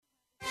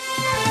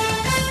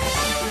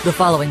The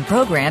following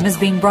program is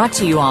being brought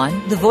to you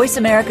on the Voice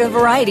America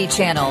Variety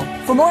Channel.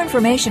 For more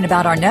information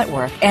about our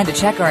network and to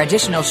check our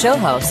additional show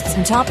hosts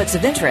and topics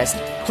of interest,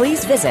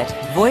 please visit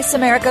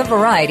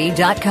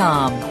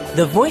voiceamericavariety.com.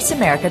 The Voice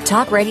America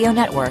Talk Radio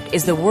Network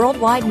is the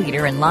worldwide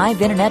leader in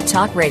live Internet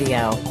talk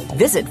radio.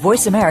 Visit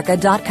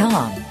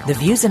voiceamerica.com. The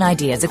views and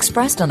ideas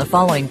expressed on the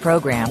following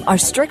program are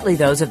strictly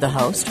those of the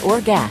host or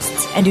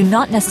guests and do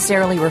not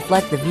necessarily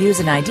reflect the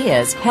views and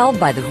ideas held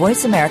by the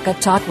Voice America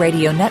Talk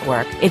Radio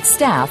Network, its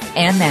staff,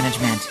 and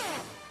management.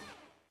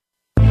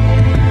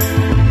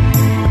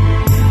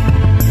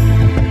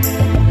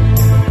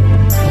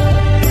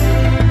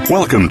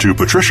 Welcome to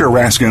Patricia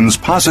Raskin's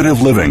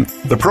Positive Living,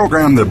 the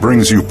program that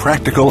brings you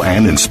practical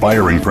and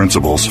inspiring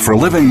principles for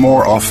living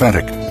more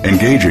authentic,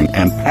 engaging,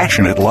 and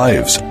passionate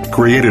lives.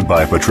 Created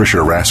by Patricia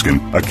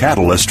Raskin, a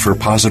catalyst for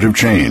positive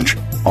change.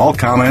 All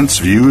comments,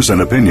 views,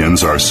 and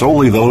opinions are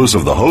solely those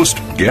of the host,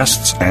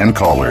 guests, and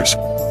callers.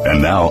 And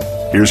now,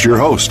 here's your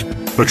host,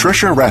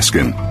 Patricia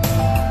Raskin.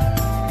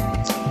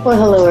 Well,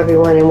 hello,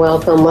 everyone, and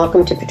welcome.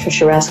 Welcome to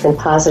Patricia Raskin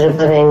Positive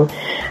Living.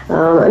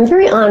 I'm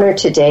very honored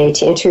today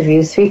to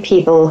interview three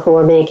people who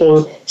are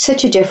making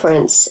such a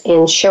difference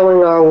in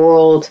showing our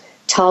world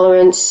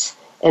tolerance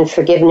and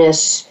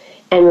forgiveness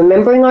and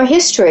remembering our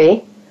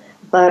history,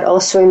 but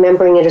also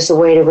remembering it as a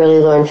way to really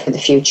learn for the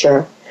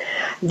future.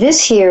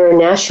 This year,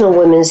 National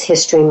Women's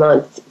History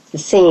Month, the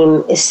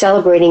theme is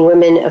celebrating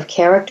women of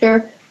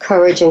character,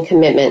 courage, and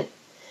commitment.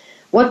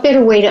 What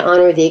better way to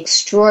honor the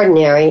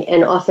extraordinary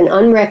and often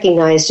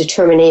unrecognized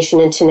determination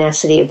and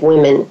tenacity of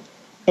women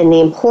and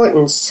the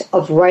importance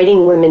of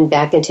writing women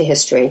back into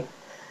history.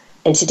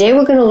 And today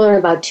we're going to learn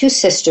about two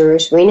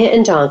sisters, Rena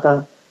and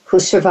Danka, who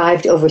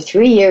survived over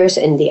 3 years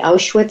in the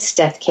Auschwitz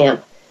death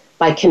camp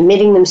by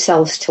committing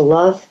themselves to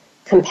love,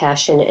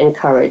 compassion, and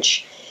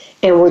courage.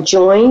 And we're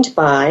joined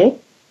by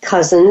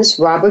cousins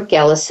Robert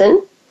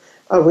Gellison,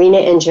 Rena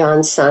and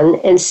John's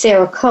son, and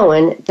Sarah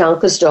Cohen,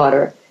 Danka's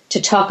daughter,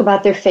 to talk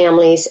about their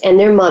families and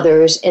their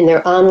mothers and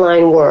their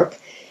online work.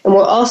 And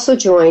we're also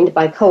joined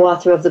by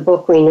co-author of the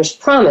book Rena's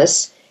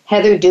Promise,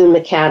 Heather Dune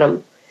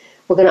McAdam.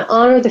 We're going to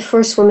honor the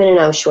first women in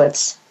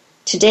Auschwitz.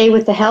 Today,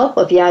 with the help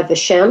of Yad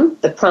Vashem,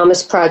 the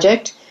Promise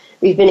Project,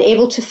 we've been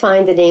able to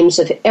find the names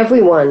of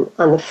everyone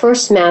on the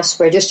first mass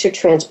registered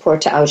transport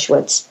to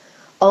Auschwitz.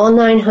 All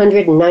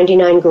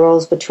 999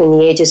 girls between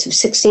the ages of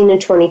 16 and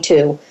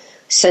 22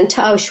 sent to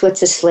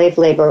Auschwitz as slave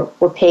labor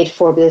were paid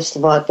for by the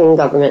Slovakian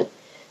government.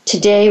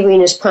 Today,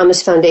 Rena's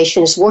Promise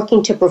Foundation is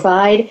working to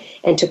provide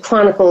and to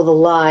chronicle the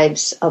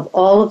lives of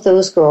all of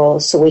those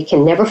girls so we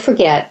can never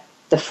forget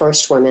the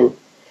first women.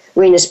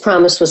 Rena's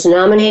Promise was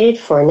nominated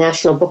for a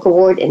National Book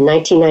Award in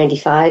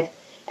 1995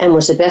 and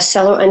was a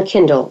bestseller on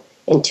Kindle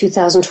in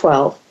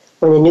 2012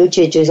 when the new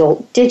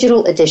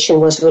digital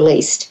edition was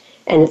released,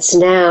 and it's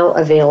now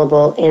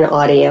available in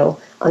audio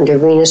under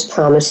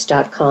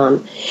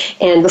renaspromise.com.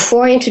 And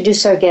before I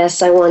introduce our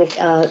guests, I want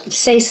to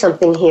say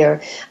something here.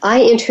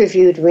 I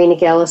interviewed Rena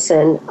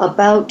Gellison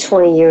about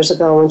 20 years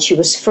ago when she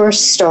was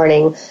first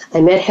starting. I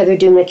met Heather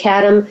Dune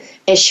McAdam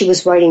as she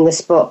was writing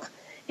this book.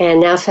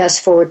 And now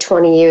fast forward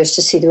 20 years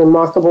to see the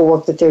remarkable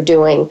work that they're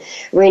doing.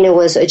 Rena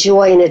was a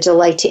joy and a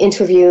delight to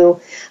interview,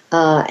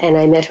 and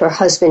I met her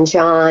husband,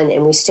 John,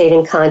 and we stayed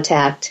in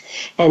contact.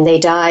 And they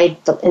died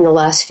in the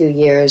last few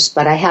years,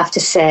 but I have to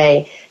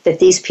say that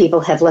these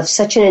people have left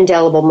such an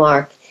indelible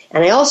mark.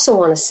 And I also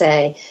want to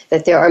say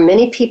that there are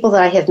many people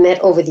that I have met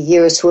over the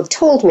years who have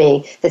told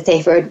me that they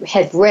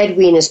have read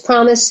Rena's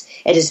Promise.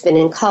 It has been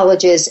in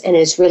colleges, and it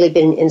has really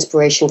been an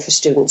inspiration for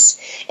students.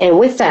 And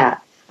with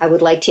that, I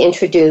would like to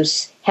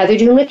introduce Heather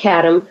Dune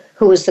McAdam,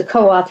 who is the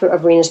co-author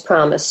of Rena's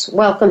Promise.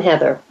 Welcome,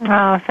 Heather.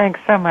 Oh,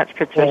 thanks so much,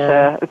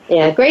 Patricia.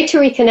 Yeah, great to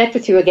reconnect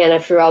with you again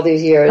after all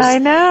these years. I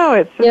know,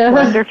 it's just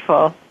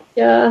wonderful.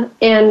 Yeah,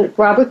 and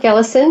Robert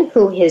Gellison,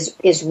 who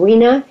is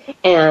Rena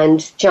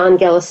and John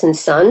Gellison's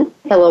son.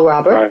 Hello,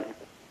 Robert.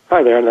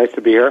 Hi there, nice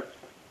to be here.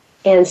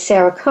 And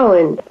Sarah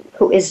Cohen,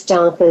 who is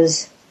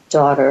Danka's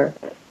daughter.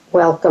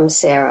 Welcome,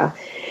 Sarah.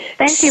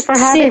 Thank you for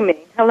having me.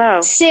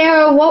 Hello.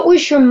 Sarah, what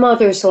was your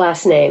mother's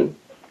last name?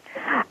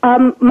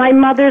 My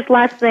mother's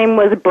last name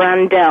was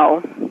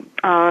Brandel.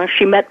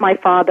 She met my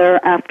father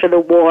after the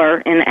war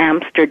in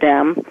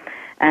Amsterdam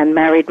and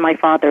married my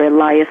father,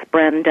 Elias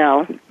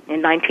Brandel,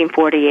 in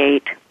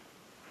 1948.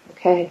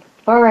 Okay.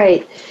 All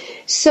right.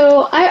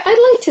 So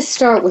I'd like to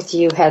start with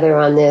you, Heather,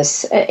 on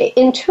this.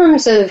 In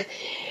terms of,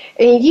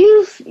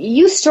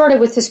 you started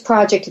with this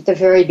project at the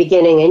very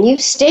beginning, and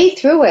you've stayed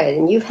through it,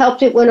 and you've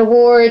helped it win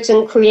awards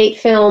and create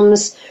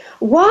films.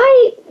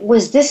 Why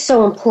was this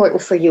so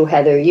important for you,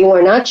 Heather? You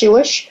are not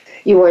Jewish,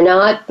 you are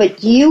not,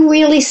 but you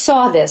really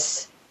saw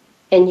this,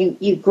 and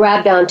you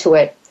grabbed onto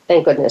it.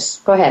 Thank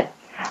goodness. Go ahead.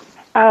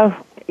 I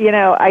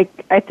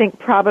think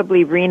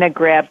probably Rena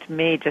grabbed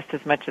me just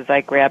as much as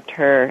I grabbed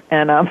her,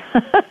 and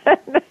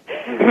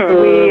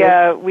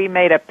we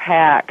made a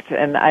pact,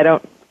 and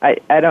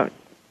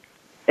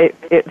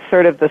it's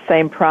sort of the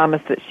same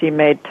promise that she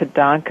made to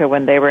Danka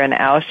when they were in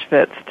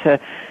Auschwitz to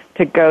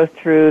go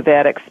through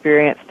that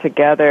experience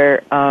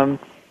together.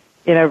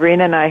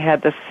 Rena and I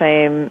had the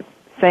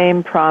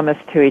same promise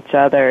to each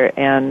other,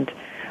 and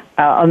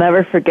I'll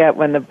never forget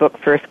when the book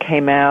first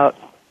came out,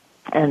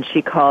 and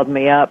she called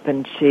me up,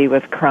 and she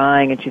was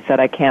crying, and she said,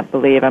 "I can't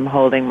believe I'm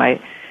holding my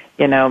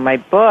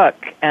book,"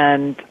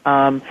 and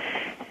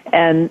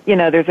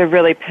there's a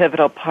really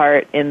pivotal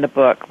part in the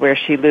book where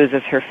she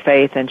loses her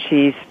faith, and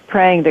she's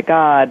praying to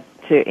God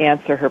to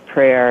answer her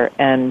prayer,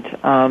 and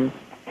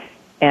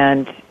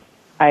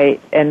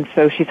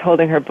so she's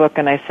holding her book,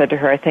 and I said to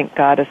her, "I think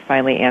God has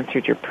finally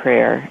answered your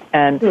prayer."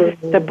 And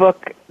the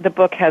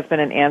book has been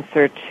an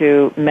answer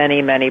to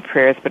many, many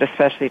prayers, but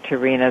especially to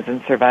Rena's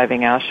in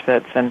surviving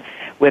Auschwitz and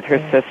with her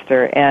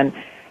sister. And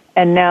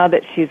now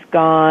that she's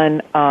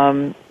gone,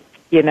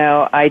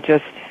 I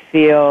just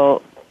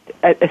feel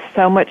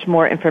so much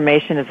more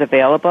information is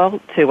available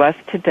to us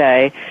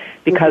today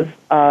because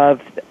of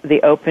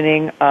the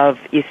opening of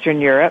Eastern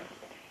Europe.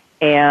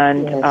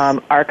 And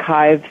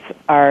archives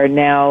are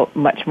now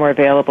much more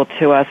available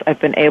to us. I've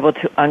been able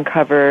to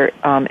uncover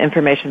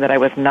information that I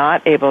was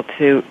not able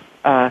to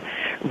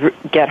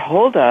get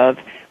hold of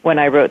when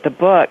I wrote the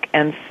book.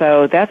 And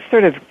so that's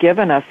sort of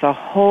given us a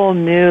whole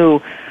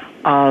new,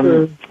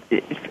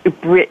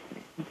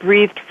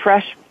 breathed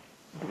fresh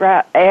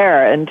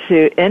air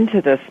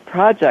into this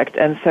project.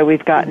 And so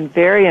we've gotten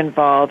very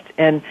involved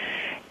in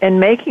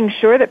making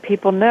sure that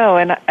people know.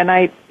 And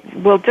I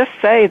will just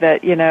say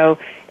that,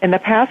 in the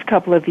past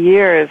couple of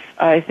years,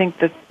 I think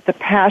that the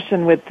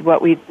passion with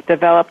what we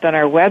developed on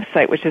our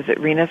website, which is at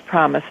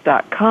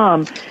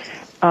renaspromise.com,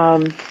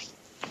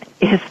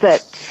 is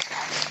that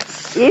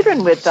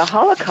even with the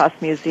Holocaust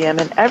Museum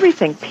and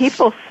everything,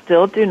 people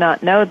still do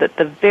not know that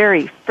the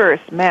very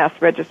first mass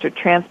registered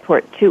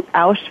transport to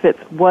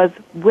Auschwitz was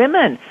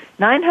women,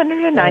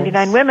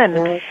 999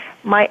 women.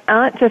 My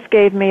aunt just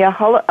gave me a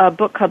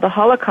book called The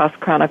Holocaust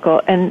Chronicle,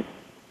 and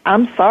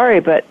I'm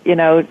sorry, but,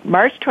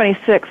 March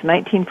 26,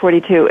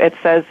 1942, it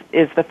says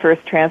is the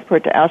first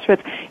transport to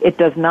Auschwitz. It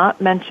does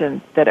not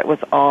mention that it was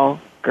all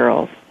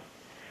girls.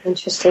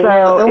 Interesting.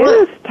 So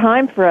it is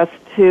time for us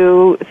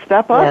to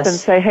step up and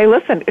say, hey,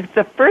 listen, it's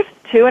the first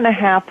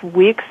 2.5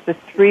 weeks to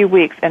 3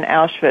 weeks in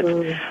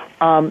Auschwitz.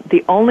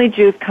 The only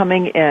Jews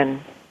coming in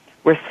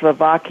were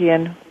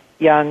Slovakian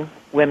young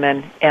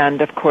women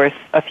and, of course,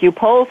 a few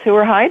Poles who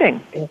were hiding.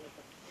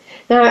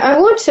 Now, I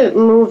want to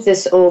move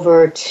this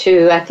over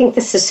to, I think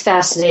this is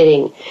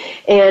fascinating,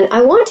 and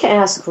I want to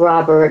ask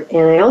Robert,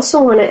 and I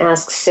also want to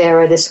ask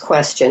Sarah this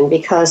question,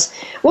 because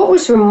what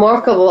was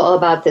remarkable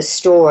about this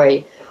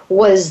story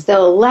was the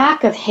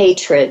lack of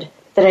hatred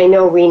that I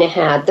know Rena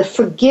had, the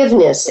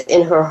forgiveness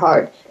in her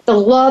heart, the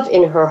love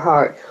in her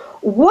heart.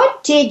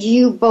 What did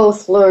you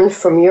both learn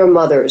from your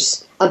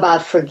mothers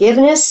about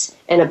forgiveness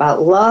and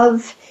about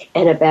love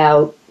and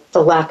about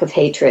the lack of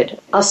hatred?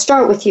 I'll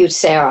start with you,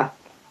 Sarah.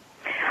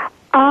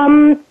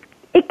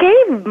 It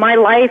gave my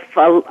life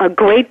a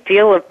great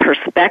deal of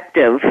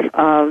perspective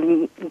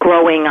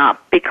growing up,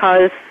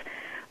 because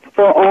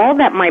for all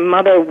that my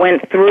mother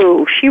went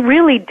through, she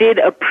really did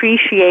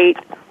appreciate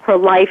her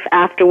life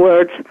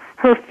afterwards.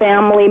 Her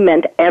family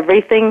meant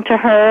everything to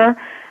her,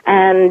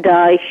 and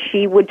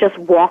she would just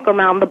walk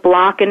around the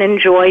block and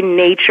enjoy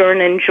nature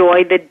and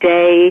enjoy the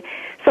day.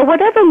 So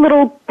whatever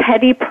little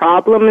petty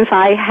problems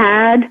I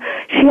had,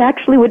 she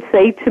actually would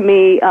say to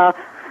me,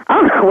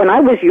 when I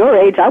was your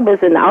age, I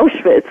was in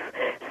Auschwitz.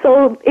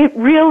 So it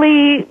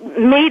really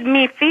made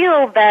me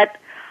feel that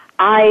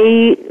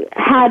I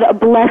had a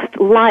blessed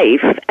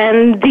life.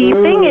 And the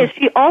thing is,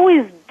 she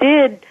always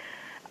did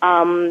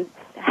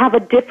have a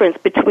difference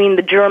between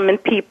the German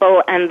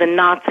people and the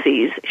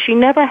Nazis. She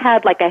never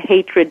had like a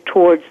hatred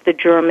towards the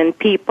German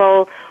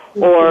people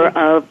or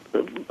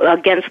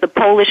against the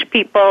Polish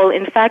people.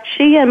 In fact,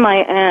 she and my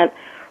aunt,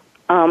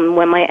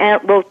 when my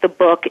aunt wrote the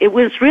book, it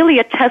was really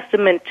a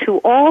testament to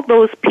all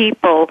those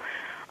people,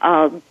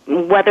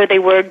 whether they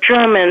were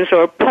Germans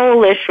or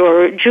Polish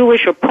or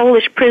Jewish or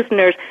Polish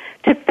prisoners,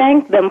 to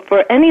thank them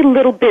for any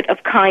little bit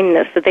of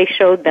kindness that they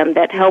showed them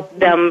that helped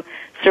them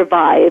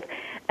survive.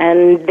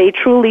 And they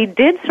truly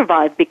did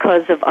survive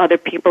because of other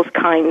people's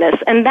kindness.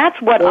 And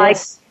that's what I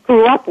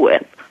grew up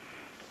with.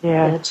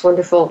 Yeah, that's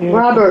wonderful. Yeah.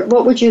 Robert,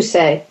 what would you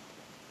say?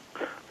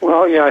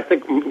 Well, yeah, I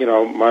think,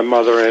 my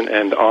mother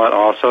and aunt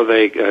also,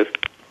 they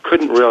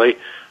couldn't really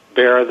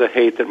bear the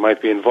hate that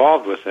might be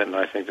involved with it. And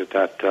I think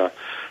that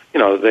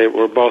they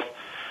were both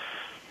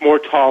more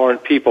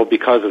tolerant people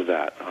because of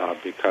that.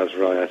 Because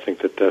really, I think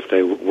that if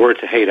they were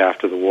to hate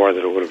after the war,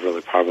 that it would have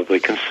really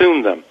probably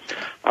consumed them.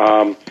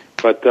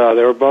 But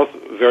they were both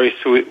very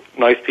sweet,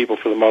 nice people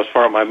for the most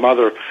part. My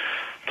mother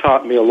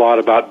taught me a lot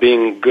about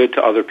being good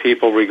to other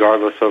people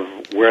regardless of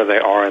where they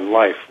are in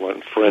life. For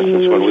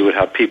instance, when we would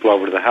have people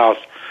over to the house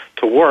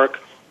to work,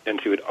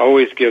 and she would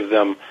always give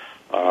them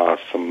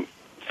some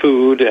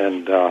food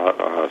and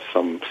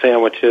some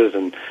sandwiches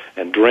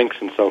and drinks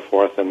and so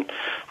forth. And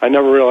I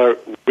never really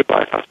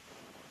realized how.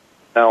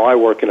 Now I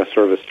work in a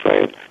service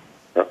trade.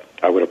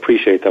 I would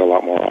appreciate that a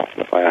lot more often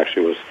if I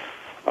actually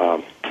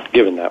was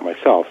given that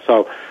myself.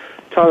 So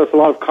taught us a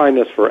lot of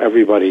kindness for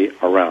everybody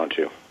around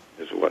you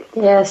is what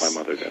yes.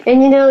 my mother did.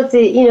 And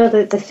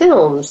the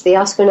films, the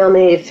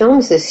Oscar-nominated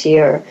films this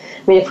year.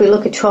 I mean, if we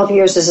look at 12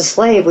 Years as a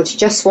Slave, which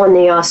just won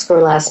the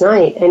Oscar last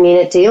night, I mean,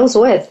 it deals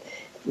with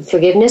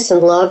forgiveness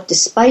and love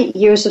despite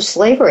years of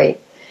slavery.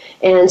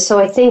 And so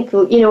I think,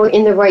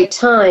 in the right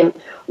time.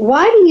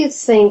 Why do you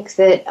think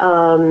that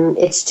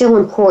it's still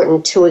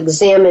important to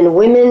examine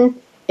women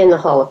in the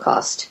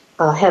Holocaust?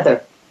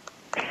 Heather?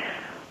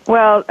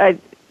 Well,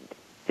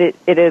 it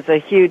is a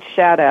huge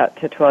shout-out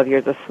to 12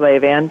 Years a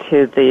Slave and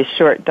to the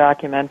short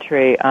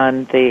documentary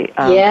on the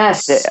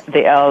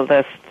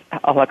eldest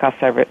Holocaust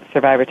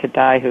survivor to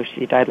die, who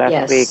she died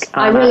last week.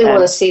 I really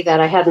want to see that.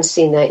 I haven't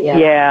seen that yet.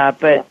 Yeah,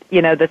 but,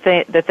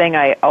 the thing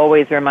I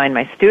always remind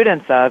my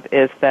students of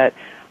is that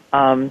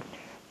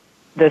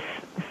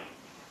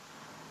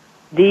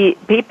the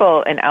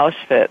people in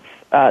Auschwitz,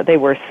 they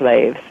were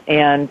slaves,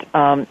 and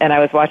I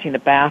was watching the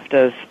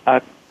BAFTAs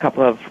a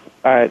couple of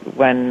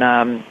when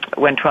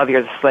 12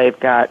 Years a Slave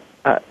got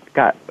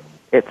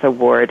its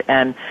award,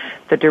 and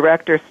the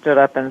director stood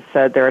up and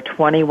said there are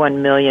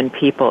 21 million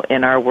people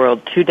in our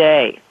world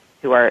today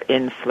who are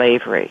in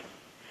slavery.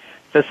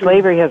 So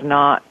slavery has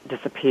not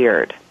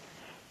disappeared.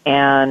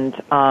 And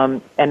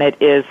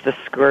it is the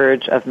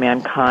scourge of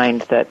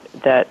mankind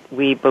that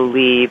we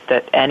believe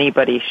that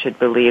anybody should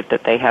believe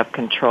that they have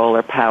control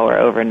or power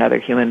over another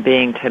human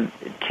being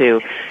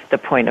to the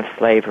point of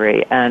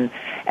slavery. And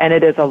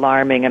it is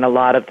alarming, and a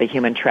lot of the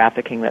human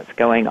trafficking that's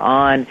going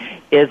on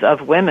is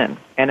of women,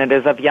 and it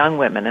is of young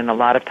women, and a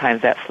lot of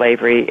times that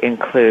slavery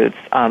includes,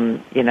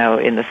 in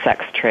the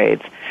sex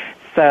trades.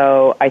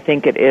 So I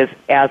think it is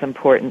as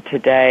important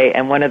today,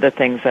 and one of the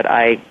things that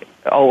I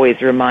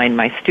always remind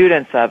my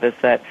students of is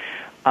that,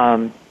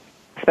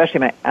 especially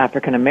my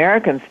African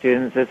American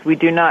students, is we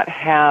do not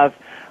have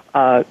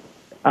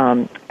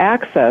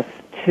access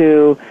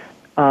to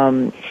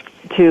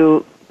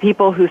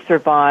people who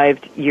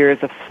survived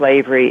years of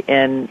slavery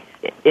in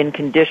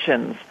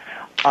conditions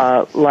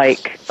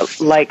like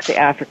the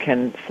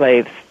African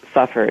slaves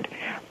suffered.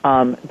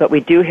 But we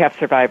do have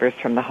survivors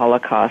from the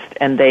Holocaust,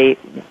 and the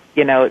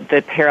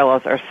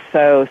parallels are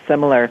so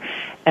similar.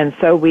 And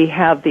so we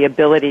have the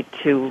ability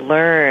to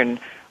learn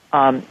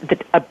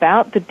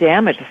about the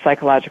damage, the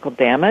psychological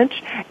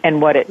damage,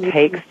 and what it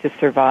takes to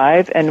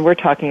survive. And we're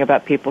talking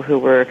about people who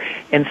were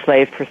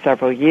enslaved for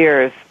several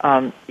years.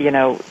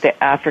 The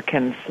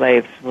African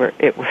slaves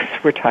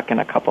we're talking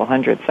a couple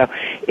hundred. So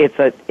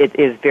it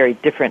is very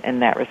different in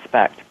that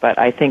respect. But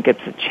I think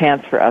it's a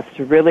chance for us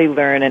to really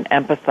learn and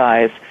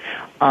empathize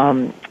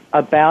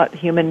about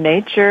human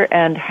nature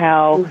and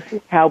how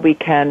we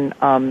can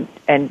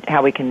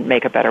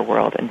make a better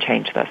world and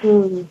change this.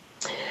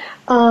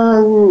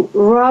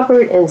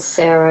 Robert and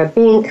Sarah,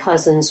 being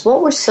cousins,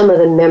 what were some of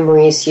the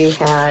memories you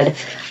had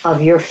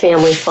of your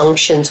family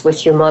functions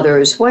with your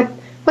mothers? What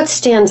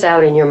stands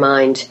out in your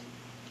mind?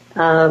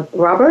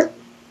 Robert?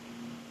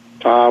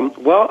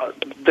 Well,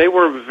 they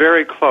were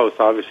very close.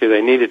 Obviously,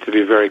 they needed to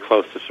be very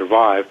close to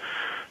survive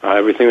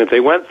everything that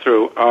they went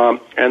through,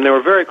 and they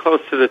were very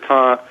close to the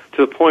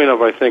point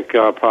of, I think,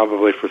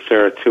 probably for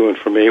Sarah too, and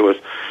for me, it was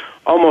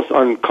almost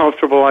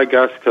uncomfortable, I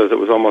guess, because it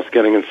was almost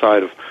getting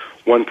inside of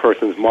one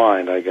person's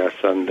mind, I guess,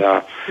 and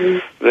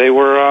they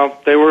were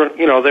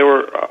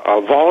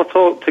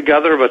volatile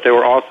together, but they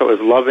were also as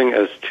loving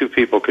as two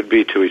people could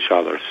be to each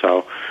other.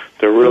 So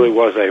there really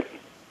was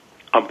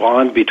a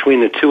bond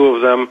between the two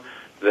of them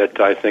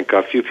that I think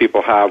a few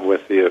people have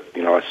with a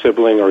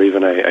sibling or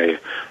even a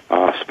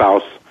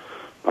spouse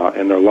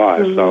in their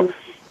lives. So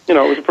it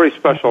was a pretty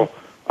special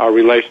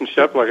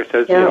relationship. Like I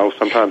said,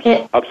 sometimes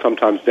up,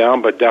 sometimes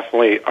down, but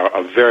definitely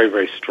a very,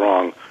 very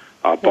strong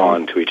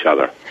bond to each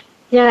other.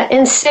 Yeah,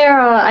 and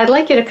Sarah, I'd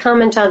like you to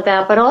comment on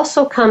that, but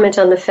also comment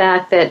on the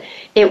fact that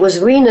it was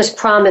Rena's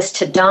promise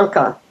to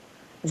Danka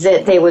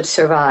that they would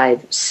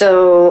survive.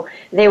 So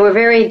they were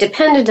very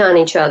dependent on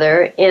each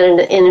other,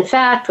 and in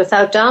fact,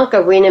 without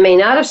Danka, Rena may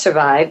not have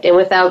survived, and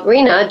without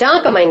Rena,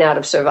 Danka might not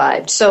have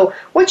survived. So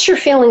what's your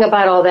feeling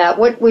about all that?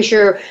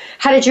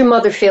 How did your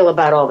mother feel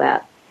about all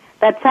that?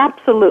 That's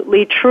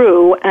absolutely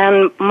true,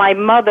 and my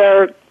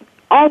mother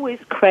always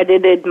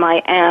credited my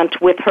aunt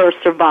with her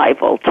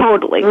survival,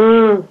 totally.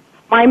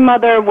 My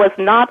mother was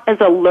not as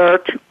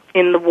alert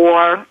in the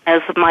war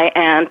as my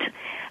aunt,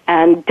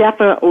 and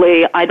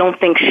definitely I don't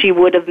think she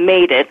would have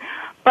made it.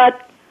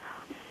 But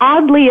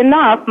oddly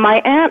enough, my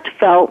aunt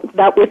felt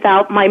that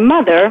without my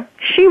mother,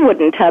 she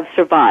wouldn't have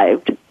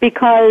survived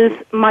because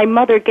my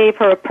mother gave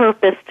her a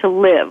purpose to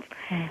live.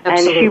 Absolutely. And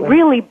she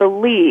really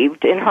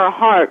believed in her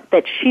heart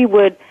that she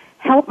would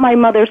help my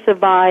mother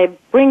survive,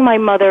 bring my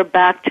mother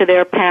back to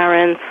their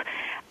parents,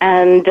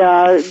 and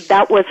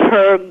that was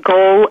her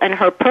goal and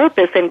her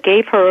purpose, and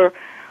gave her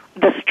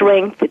the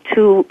strength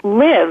to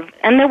live.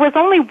 And there was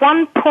only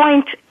one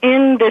point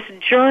in this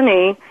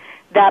journey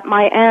that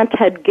my aunt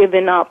had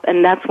given up,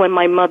 and that's when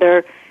my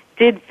mother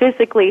did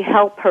physically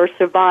help her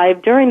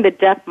survive. During the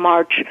death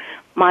march,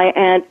 my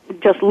aunt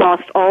just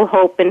lost all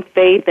hope and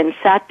faith and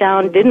sat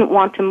down, didn't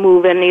want to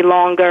move any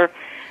longer.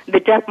 The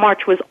death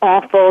march was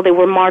awful. They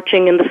were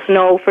marching in the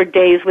snow for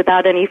days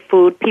without any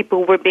food.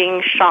 People were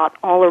being shot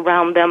all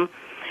around them.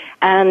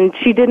 And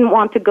she didn't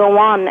want to go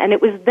on. And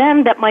it was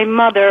then that my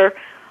mother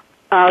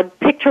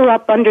picked her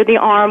up under the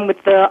arm with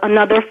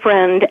another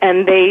friend,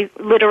 and they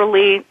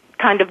literally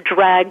kind of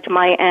dragged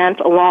my aunt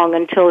along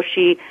until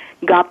she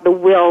got the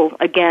will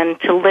again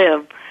to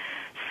live.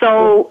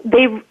 So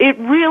it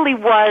really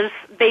was,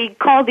 they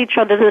called each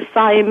other the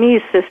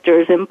Siamese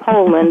sisters in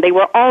Poland. They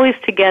were always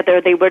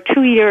together. They were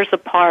 2 years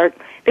apart.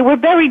 They were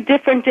very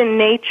different in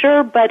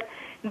nature, but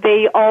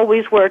they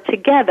always were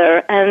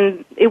together,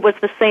 and it was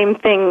the same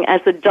thing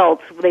as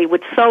adults. They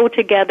would sew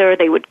together,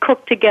 they would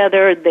cook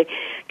together, they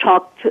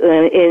talked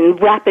in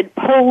rapid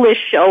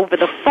Polish over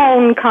the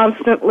phone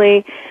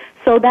constantly.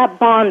 So that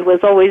bond was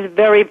always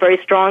very, very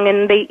strong,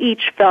 and they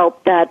each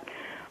felt that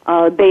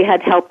they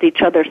had helped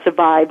each other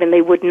survive, and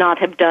they would not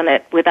have done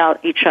it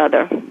without each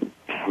other.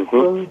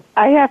 Mm-hmm.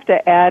 I have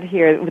to add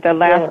here, the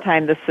last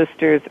time the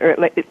sisters, or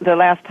the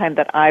last time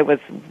that I was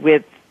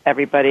with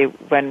everybody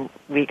when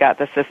we got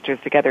the sisters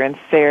together, and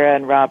Sarah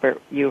and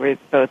Robert, you were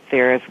both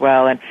there as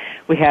well, and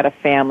we had a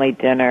family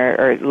dinner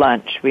or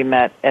lunch. We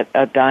met at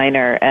a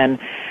diner, and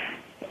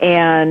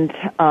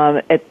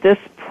at this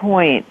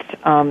point,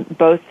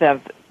 both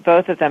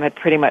of them had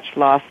pretty much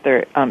lost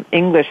their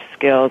English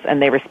skills,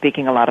 and they were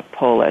speaking a lot of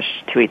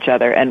Polish to each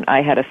other. And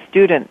I had a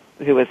student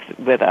who was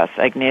with us,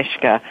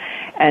 Agnieszka,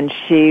 and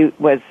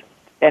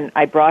and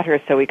I brought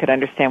her so we could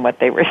understand what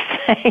they were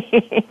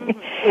saying.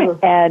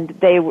 And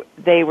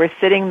they were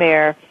sitting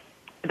there.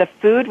 The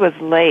food was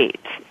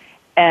late,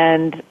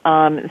 and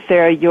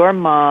Sarah, your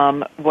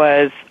mom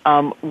was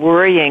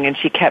worrying, and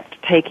she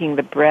kept taking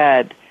the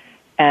bread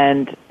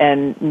and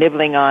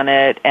nibbling on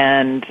it,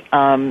 and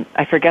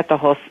I forget the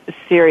whole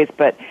series,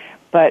 but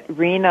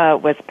Rena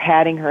was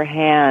patting her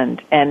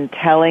hand and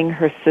telling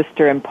her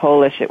sister in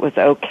Polish it was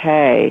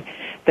okay,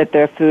 that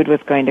their food was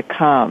going to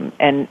come.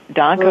 And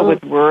Danka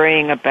was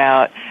worrying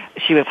about,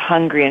 she was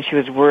hungry and she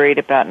was worried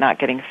about not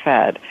getting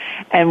fed.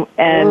 And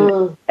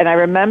I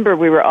remember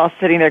we were all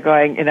sitting there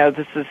going,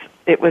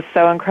 it was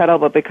so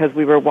incredible because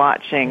we were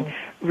watching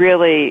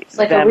really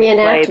like them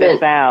play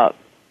this out.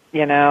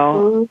 It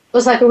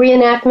was like a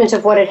reenactment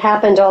of what had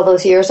happened all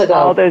those years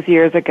ago.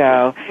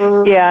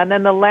 Yeah, and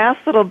then the last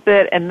little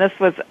bit, and this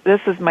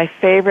is my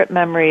favorite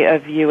memory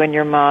of you and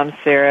your mom,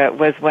 Sarah,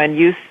 was when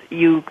you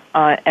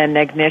and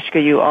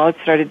Agnieszka, you all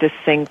started to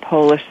sing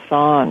Polish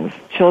songs,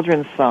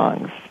 children's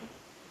songs.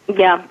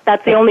 Yeah,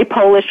 that's the only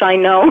Polish I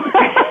know. But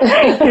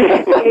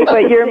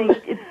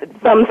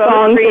some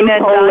songs in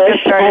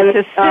Polish,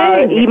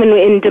 and even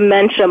in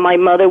dementia, my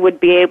mother would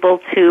be able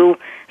to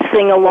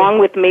sing along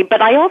with me.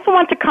 But I also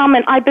want to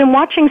comment, I've been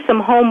watching some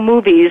home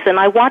movies, and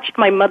I watched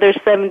my mother's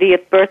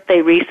 70th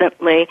birthday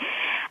recently,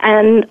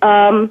 and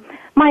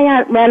my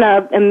Aunt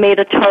Rena made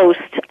a toast,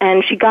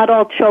 and she got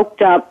all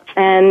choked up,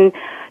 and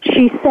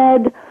she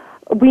said,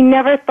 "We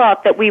never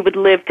thought that we would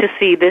live to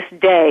see this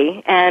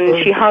day."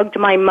 And she hugged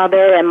my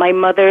mother, and my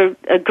mother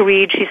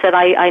agreed. She said,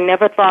 I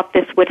never thought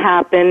this would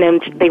happen,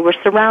 and they were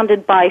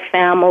surrounded by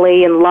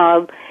family and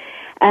love.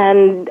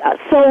 And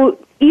so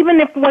even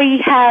if we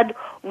had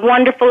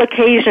wonderful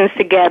occasions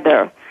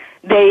together,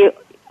 they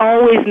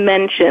always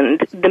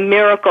mentioned the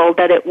miracle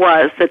that it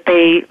was that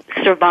they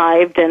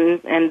survived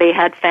and they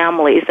had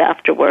families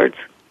afterwards.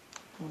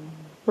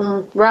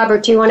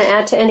 Robert, do you want to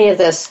add to any of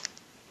this?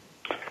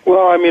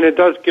 Well, I mean, it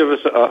does give us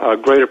a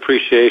great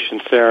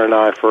appreciation, Sarah and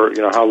I, for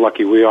how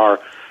lucky we are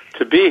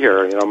to be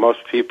here. Most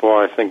people,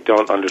 I think,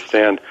 don't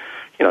understand,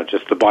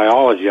 just the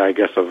biology, I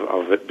guess,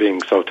 of it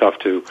being so tough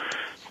to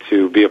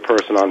be a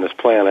person on this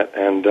planet.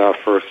 And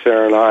for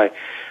Sarah and I,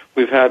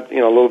 we've had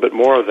a little bit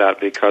more of that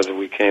because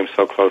we came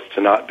so close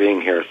to not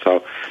being here.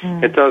 So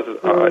it does,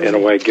 in a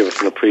way, give us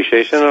an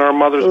appreciation. And our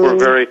mothers were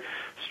very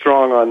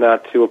strong on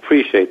that to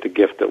appreciate the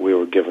gift that we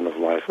were given of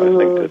life. I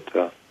think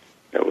that.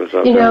 It was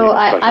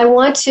I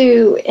want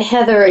to,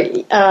 Heather,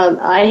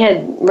 I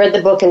had read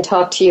the book and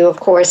talked to you, of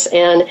course,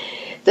 and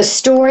the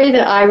story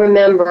that I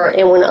remember,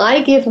 and when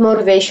I give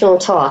motivational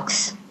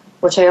talks,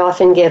 which I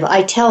often give,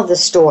 I tell the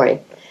story.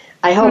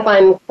 I hope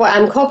I'm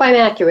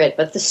accurate,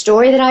 but the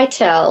story that I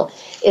tell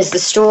is the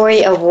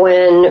story of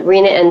when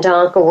Rena and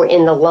Danka were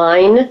in the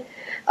line,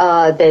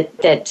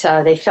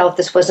 that they felt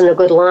this wasn't a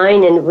good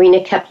line, and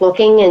Rena kept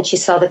looking, and she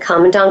saw the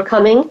commandant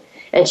coming,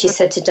 and she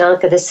said to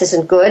Danka, "This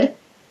isn't good."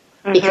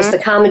 Because the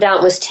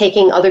commandant was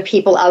taking other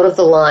people out of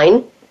the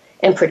line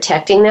and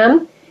protecting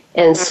them.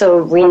 And so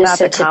Rena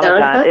said to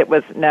Danka...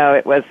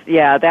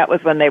 that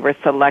was when they were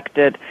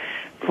selected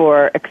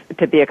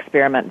to be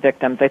experiment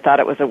victims. They thought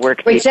it was a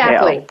work detail.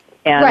 Exactly.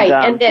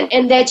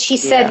 And that she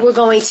said, we're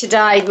going to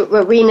die.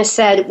 Rena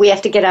said, we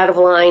have to get out of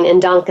line.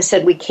 And Danka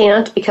said, we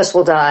can't because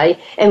we'll die.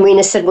 And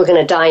Rena said, we're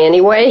going to die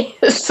anyway.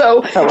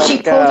 So she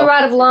pulled her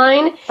out of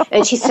line.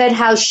 And she said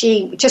how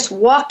she just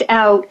walked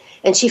out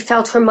and she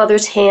felt her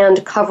mother's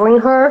hand covering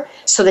her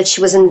so that she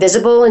was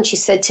invisible. And she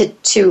said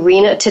to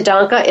Rena, to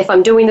Danka, if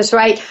I'm doing this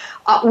right,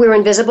 we're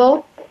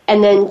invisible.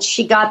 And then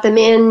she got them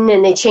in,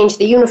 and they changed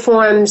the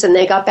uniforms, and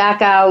they got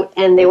back out,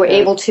 and they were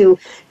able to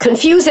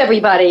confuse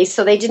everybody,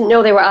 so they didn't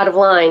know they were out of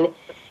line.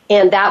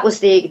 And that was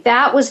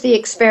the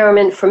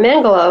experiment for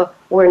Mengele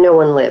where no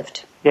one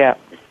lived. Yeah.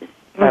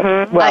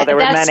 Well, there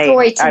were that many.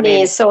 Story to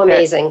me is so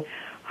amazing.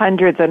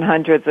 Hundreds and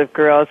hundreds of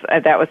girls.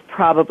 That was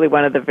probably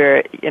one of the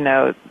very,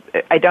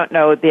 I don't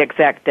know the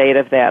exact date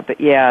of that, but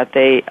yeah,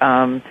 they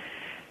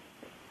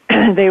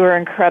they were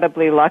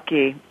incredibly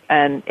lucky,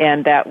 and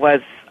that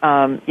was,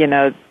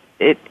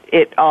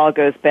 it all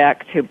goes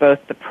back to both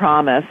the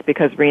promise,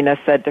 because Rena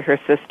said to her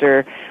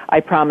sister, I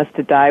promised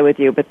to die with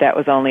you, but that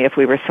was only if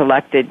we were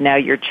selected. Now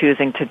you're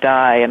choosing to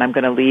die, and I'm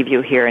going to leave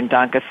you here. And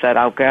Danka said,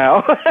 I'll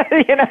go.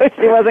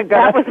 She wasn't going.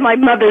 That was my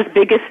mother's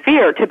biggest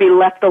fear, to be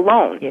left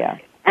alone. Yeah.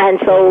 And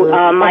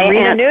so my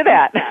Rena aunt knew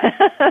that.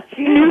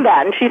 She knew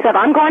that, and she said,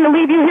 I'm going to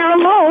leave you here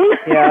alone.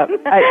 Yeah.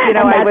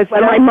 I was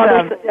when my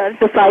mother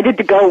decided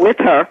to go with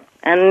her.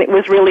 And it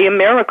was really a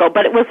miracle.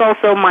 But it was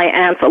also my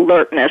aunt's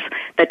alertness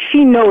that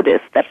she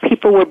noticed that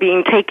people were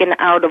being taken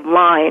out of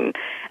line,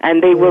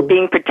 and they were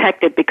being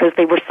protected because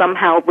they were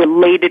somehow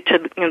related to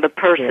the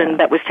person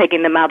that was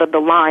taking them out of the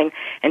line.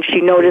 And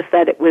she noticed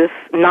that it was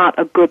not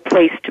a good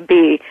place to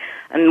be,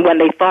 and when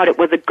they thought it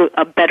was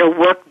a better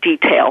work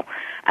detail.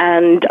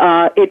 And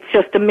it's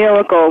just a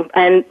miracle.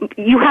 And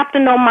you have to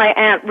know my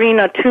Aunt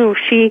Rena, too.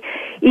 She,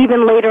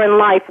 even later in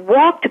life,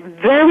 walked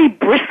very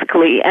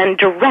briskly and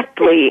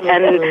directly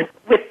and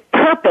with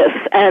purpose.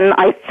 And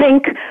I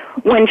think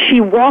when she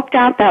walked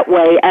out that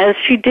way, as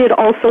she did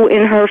also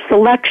in her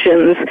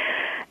selections,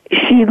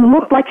 she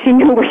looked like she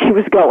knew where she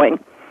was going.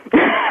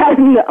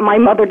 And my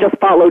mother just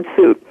followed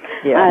suit.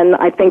 Yeah. And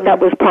I think that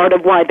was part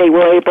of why they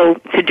were able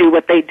to do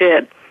what they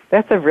did.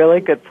 That's a really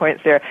good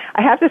point, Sarah.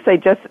 I have to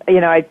say,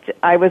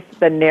 I was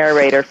the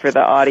narrator for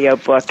the audio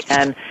book,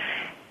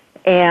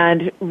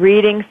 and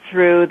reading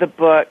through the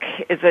book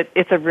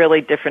it's a really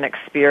different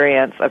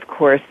experience, of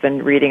course,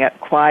 than reading it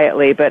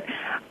quietly. But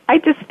I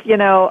just,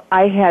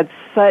 I had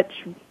such,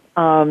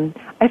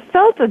 I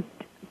felt a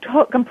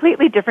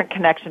completely different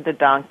connection to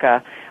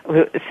Danka,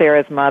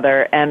 Sarah's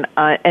mother, and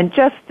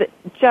just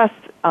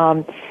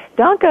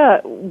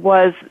Danka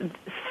was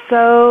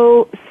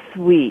so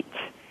sweet.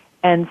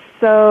 And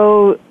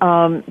so,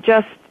 I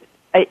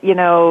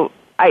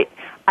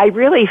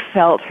really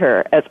felt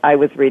her as I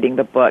was reading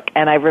the book,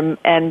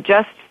 and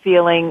just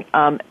feeling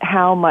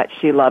how much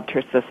she loved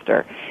her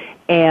sister,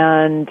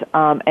 and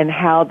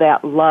how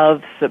that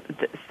love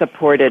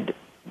supported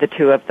the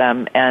two of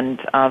them, and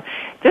I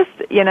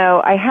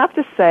have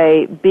to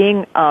say,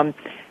 being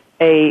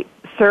a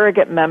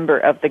surrogate member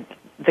of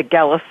the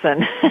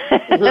Gellison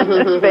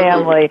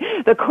family,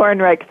 the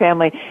Kornreich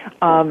family.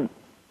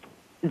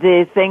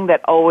 The thing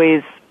that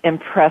always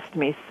impressed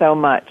me so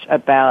much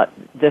about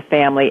the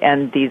family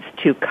and these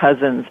two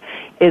cousins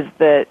is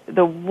the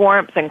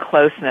warmth and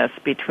closeness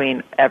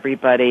between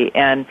everybody.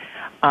 And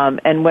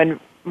when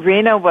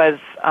Rena was,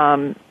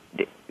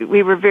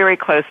 we were very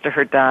close to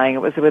her dying.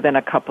 It was within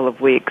a couple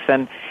of weeks,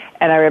 and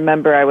I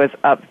remember I was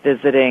up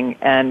visiting,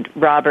 and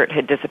Robert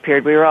had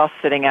disappeared. We were all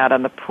sitting out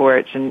on the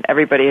porch, and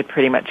everybody had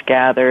pretty much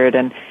gathered,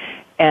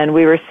 and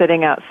we were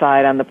sitting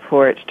outside on the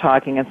porch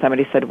talking, and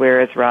somebody said,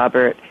 "Where is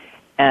Robert?"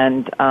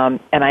 And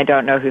I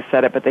don't know who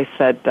said it, but they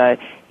said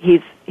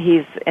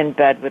he's in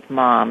bed with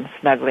Mom,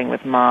 snuggling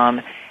with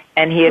Mom,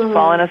 and he had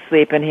fallen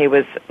asleep, and he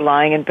was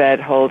lying in bed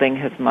holding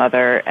his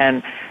mother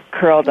and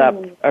curled up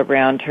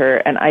around her.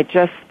 And I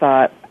just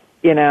thought,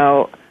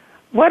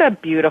 what a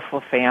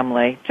beautiful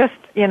family. Just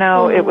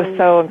it was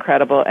so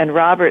incredible. And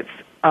Robert's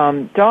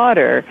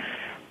daughter,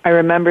 I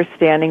remember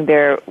standing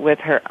there with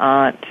her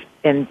aunt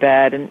in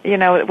bed, and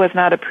it was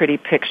not a pretty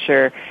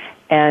picture.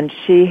 And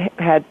she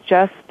had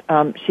just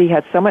she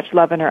had so much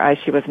love in her eyes.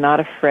 She was not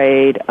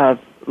afraid of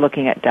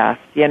looking at death.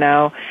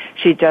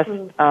 She just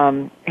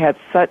had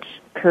such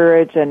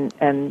courage and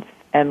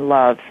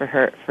love for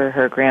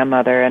her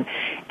grandmother, and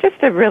just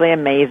a really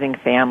amazing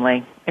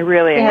family.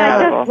 Really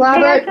incredible.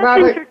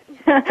 Robert.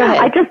 Go ahead.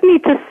 I just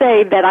need to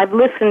say that I've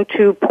listened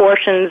to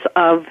portions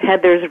of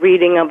Heather's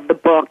reading of the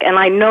book, and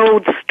I know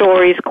the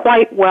stories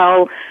quite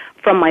well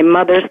from my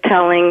mother's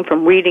telling,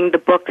 from reading the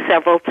book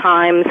several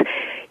times.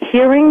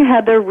 Hearing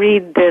Heather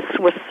read this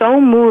was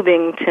so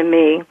moving to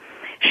me.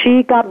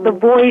 She got the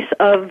voice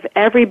of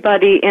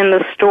everybody in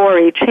the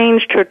story,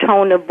 changed her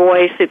tone of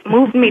voice. It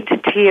moved me to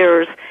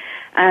tears.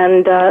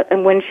 And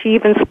when she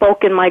even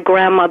spoke in my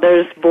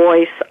grandmother's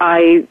voice,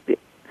 I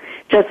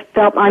just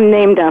felt, I'm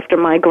named after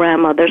my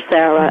grandmother,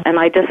 Sarah, and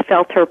I just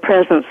felt her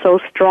presence so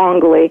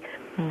strongly.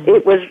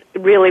 It was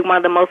really one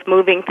of the most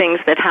moving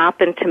things that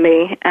happened to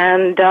me.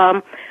 And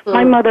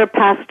my mother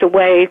passed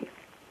away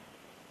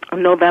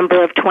in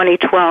November of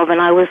 2012,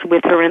 and I was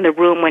with her in the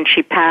room when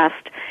she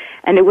passed,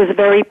 and it was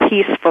very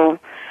peaceful.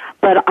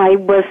 But I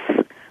was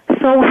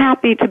so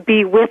happy to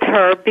be with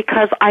her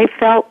because I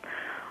felt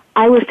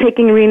I was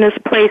taking Rena's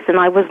place, and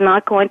I was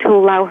not going to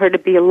allow her to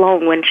be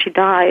alone when she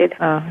died.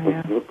 Oh,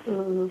 yeah.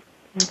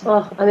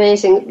 Oh,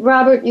 amazing.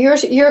 Robert,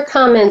 your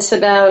comments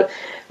about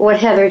what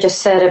Heather just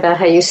said about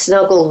how you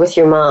snuggled with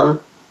your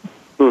mom.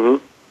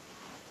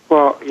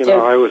 Well,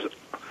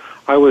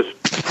 I was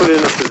put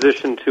in a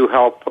position to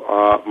help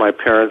my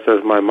parents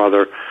as my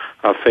mother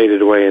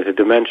faded away into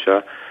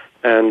dementia.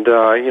 And,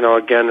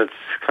 again, it's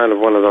kind of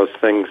one of those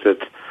things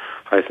that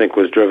I think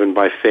was driven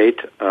by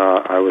fate.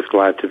 I was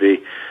glad to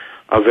be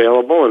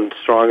available and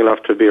strong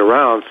enough to be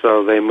around,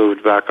 so they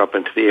moved back up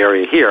into the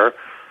area here.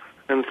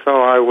 And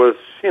so I was,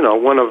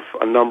 one of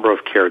a number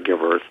of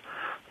caregivers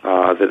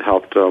that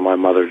helped my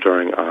mother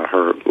during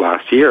her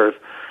last years.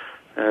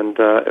 And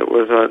it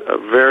was a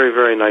very,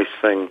 very nice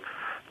thing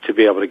to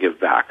be able to give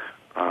back.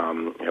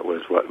 It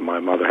was what my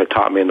mother had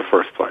taught me in the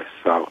first place.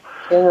 So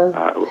it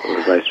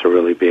was nice to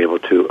really be able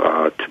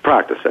to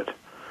practice it.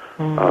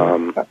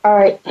 All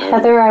right,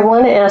 Heather, I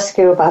want to ask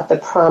you about the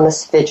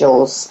promise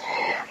vigils.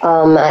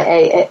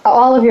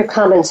 All of your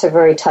comments are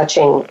very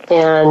touching,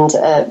 and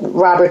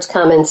Robert's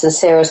comments and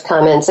Sarah's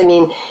comments. I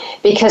mean,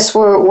 because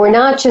we're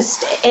not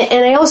just,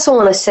 and I also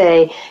want to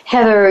say,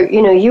 Heather,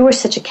 you were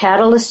such a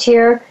catalyst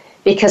here,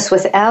 because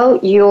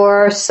without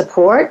your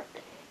support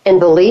and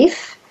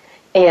belief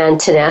and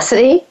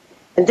tenacity,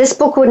 this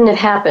book wouldn't have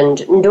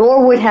happened,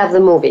 nor would have the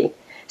movie.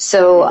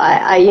 So,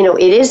 it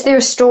is their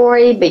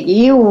story, but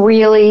you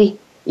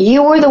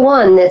were the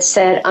one that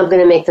said, I'm going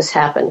to make this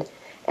happen.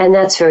 And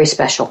that's very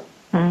special.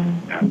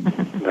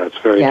 That's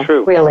very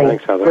true. Really,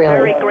 thanks, Heather.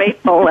 Really. Very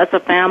grateful as a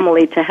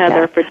family to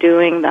Heather for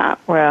doing that.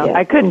 Well,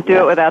 I couldn't do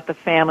it without the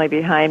family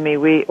behind me.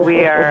 We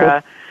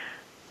are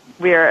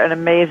we are an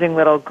amazing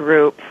little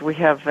group. We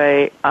have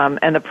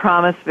and the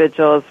Promise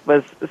Vigils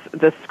was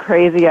this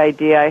crazy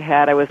idea I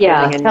had. I was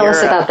living in Europe. Tell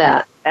us about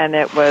that. And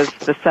it was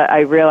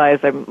I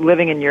realized I'm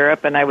living in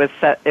Europe, and it was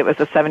the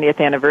 70th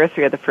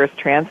anniversary of the first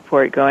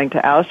transport going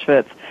to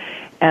Auschwitz,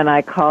 and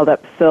I called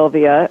up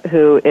Sylvia,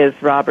 who is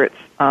Robert's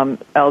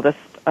eldest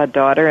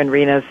daughter and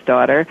Rena's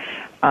daughter,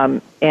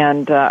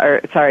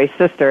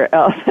 sister,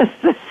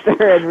 eldest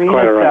sister and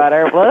Rena's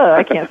daughter. Whoa,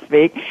 I can't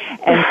speak,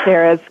 and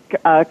Sarah's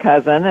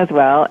cousin as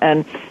well.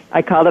 And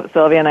I called up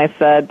Sylvia and I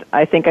said,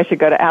 I think I should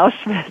go to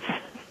Auschwitz,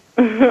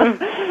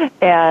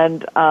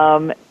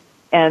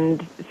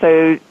 and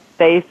so.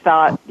 They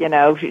thought,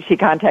 she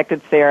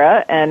contacted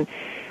Sarah, and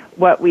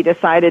what we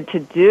decided to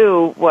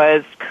do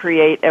was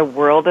create a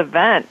world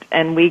event,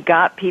 and we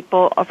got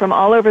people from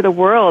all over the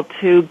world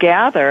to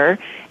gather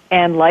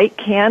and light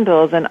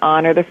candles and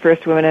honor the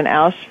first women in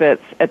Auschwitz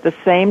at the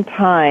same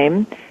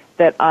time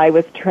that I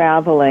was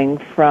traveling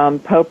from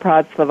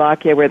Poprad,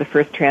 Slovakia, where the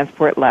first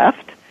transport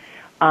left,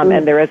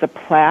 and there is a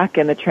plaque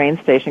in the train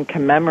station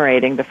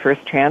commemorating the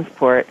first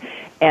transport.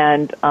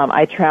 And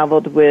I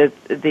traveled with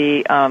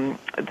the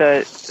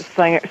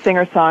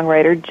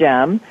singer-songwriter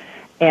Jem,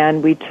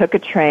 and we took a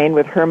train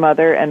with her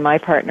mother and my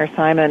partner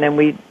Simon, and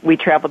we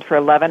traveled for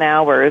 11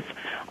 hours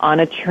on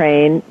a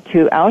train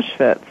to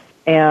Auschwitz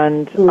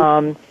and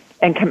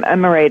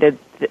commemorated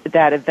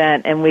that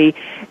event. And we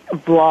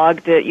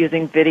blogged it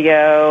using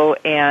video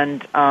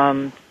and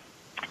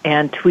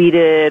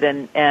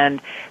tweeted,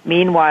 and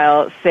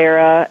meanwhile,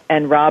 Sarah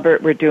and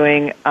Robert were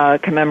doing a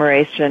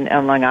commemoration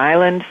on Long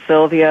Island.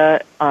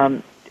 Sylvia,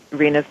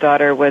 Rena's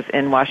daughter, was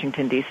in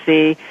Washington,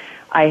 D.C.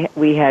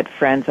 We had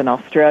friends in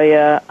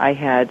Australia. I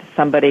had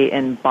somebody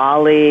in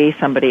Bali,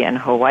 somebody in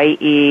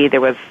Hawaii.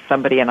 There was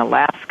somebody in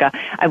Alaska.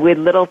 We had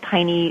little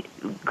tiny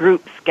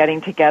groups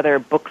getting together,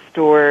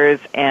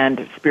 bookstores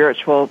and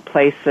spiritual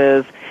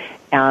places,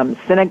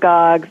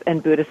 synagogues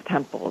and Buddhist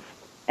temples.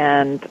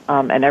 And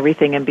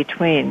everything in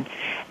between,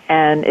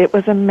 and it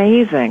was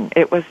amazing.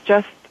 It was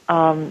just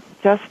one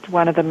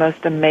of the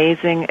most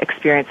amazing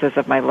experiences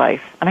of my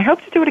life, and I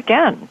hope to do it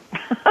again.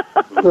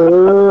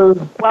 Well,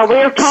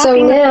 we're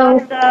talking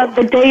about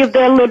the day of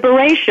their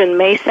liberation,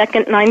 May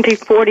 2nd,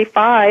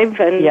 1945,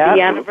 and the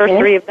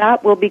anniversary of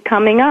that will be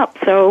coming up.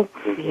 So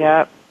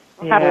we'll have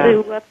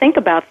to think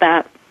about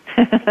that.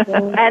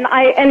 And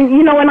I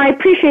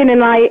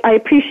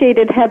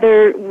appreciated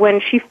Heather when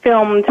she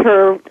filmed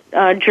her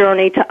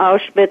journey to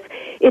Auschwitz.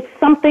 It's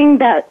something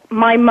that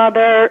my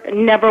mother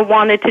never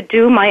wanted to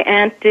do. My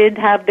aunt did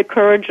have the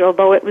courage,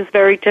 although it was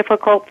very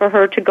difficult for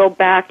her to go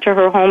back to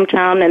her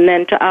hometown and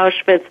then to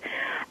Auschwitz.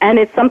 And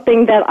it's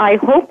something that I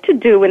hope to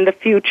do in the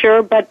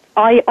future, but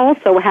I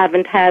also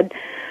haven't had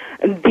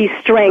the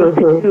strength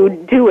to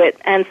do it.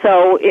 And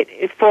so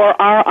for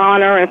our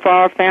honor and for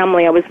our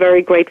family, I was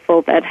very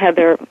grateful that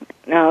Heather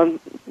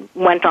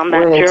went on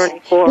that journey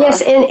for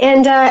us. Yes,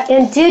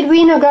 and did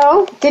Rena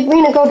go? Did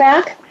Rena go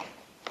back?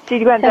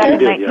 She went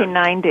back in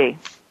 1990.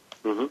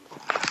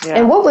 Yeah.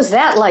 And what was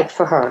that like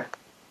for her?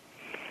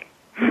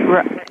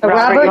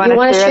 Robert, you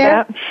want to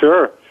share? That?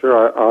 Sure.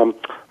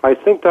 I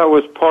think that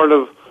was part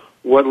of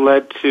what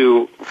led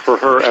to, for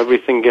her,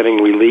 everything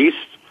getting released.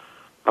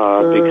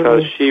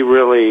 Because she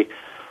really,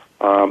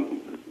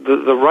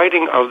 the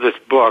writing of this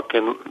book,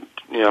 and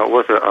it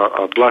was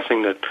a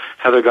blessing that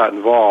Heather got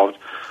involved,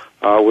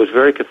 was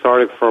very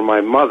cathartic for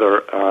my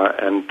mother,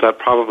 and that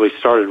probably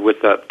started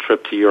with that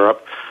trip to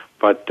Europe.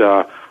 But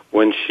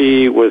when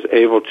she was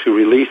able to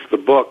release the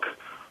book,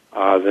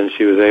 then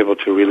she was able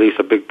to release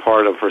a big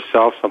part of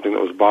herself, something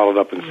that was bottled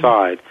up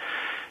inside.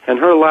 And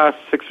her last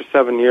 6 or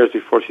 7 years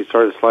before she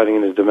started sliding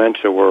into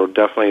dementia were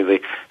definitely the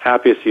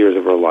happiest years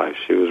of her life.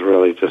 She was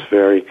really just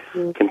very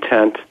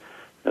content,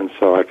 and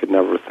so I could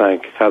never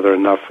thank Heather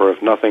enough for,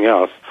 if nothing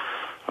else,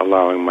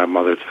 allowing my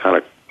mother to kind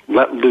of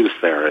let loose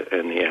there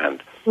in the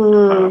end.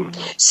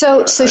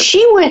 So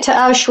she went to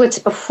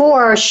Auschwitz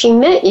before she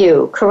met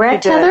you,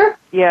 correct, Heather?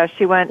 Yeah,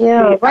 she went.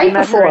 Yeah, right I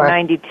met before. her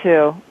in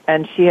 '92,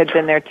 and she had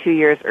been there 2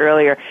 years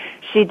earlier.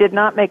 She did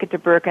not make it to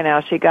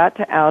Birkenau. She got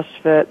to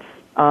Auschwitz,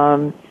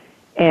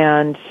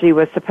 and she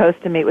was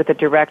supposed to meet with the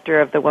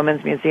director of the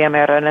Women's Museum,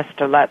 Rena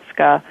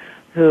Stolecka,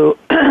 who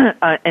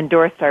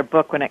endorsed our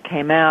book when it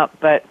came out,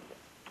 but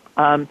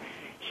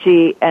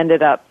she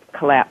ended up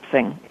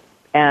collapsing,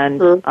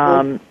 and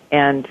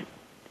and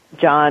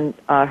John,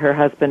 her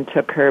husband,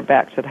 took her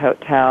back to the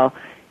hotel,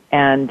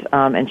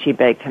 and she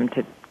begged him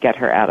to get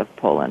her out of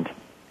Poland,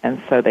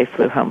 and so they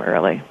flew home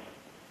early.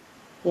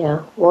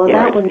 Yeah, well,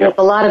 that would make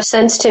a lot of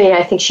sense to me.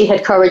 I think she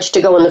had courage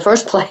to go in the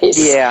first place.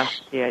 Yeah.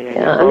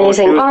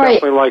 Amazing. She was All right.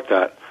 definitely like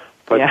that.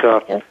 But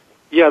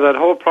that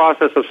whole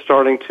process of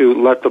starting to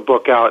let the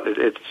book out,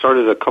 it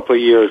started a couple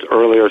of years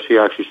earlier. She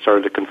actually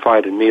started to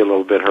confide in me a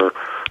little bit, her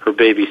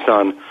baby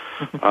son,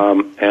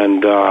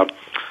 and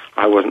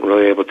I wasn't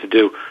really able to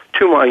do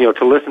too much,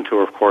 to listen to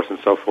her, of course, and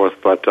so forth,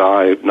 but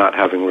I, not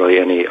having really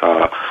any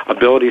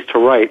abilities to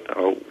write,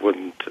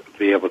 wouldn't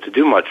be able to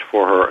do much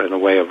for her in a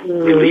way of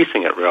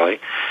releasing it, really.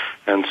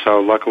 And so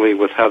luckily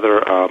with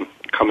Heather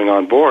coming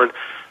on board,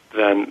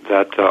 then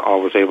that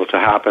all was able to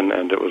happen,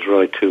 and it was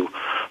really to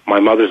my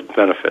mother's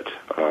benefit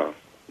that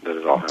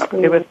it all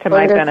happened. It was to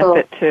my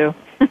benefit, too.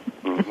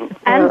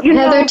 And,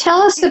 Heather,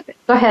 tell us... Go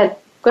ahead.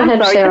 Go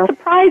ahead, Sarah. The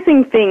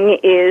surprising thing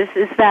is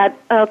that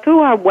through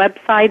our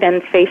website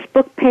and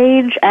Facebook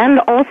page, and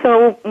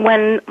also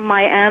when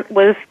my aunt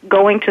was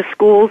going to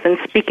schools and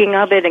speaking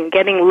of it and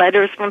getting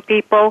letters from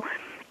people,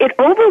 it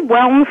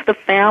overwhelms the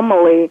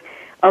family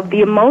of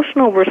the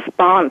emotional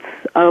response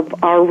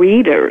of our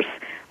readers.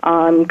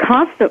 I'm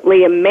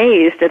constantly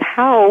amazed at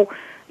how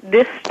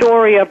this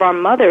story of our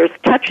mothers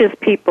touches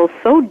people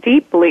so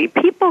deeply.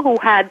 People who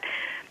had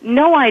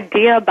no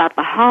idea about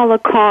the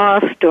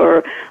Holocaust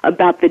or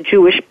about the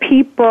Jewish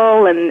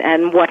people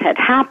and what had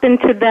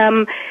happened to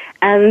them.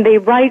 And they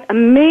write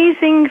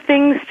amazing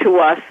things to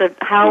us of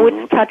how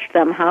it's touched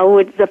them, how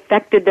it's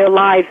affected their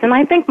lives. And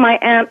I think my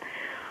aunt,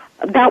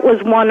 that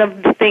was one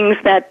of the things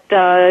that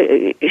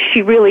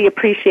she really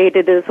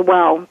appreciated as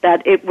well,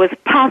 that it was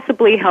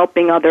possibly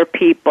helping other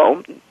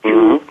people.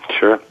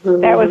 Sure.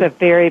 That was a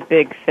very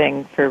big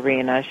thing for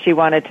Rena. She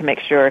wanted to make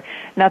sure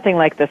nothing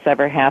like this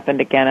ever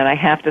happened again. And I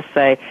have to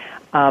say,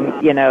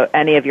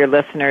 any of your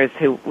listeners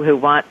who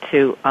want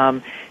to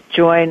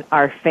join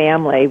our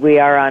family, we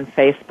are on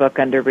Facebook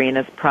under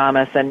Rena's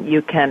Promise, and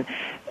you can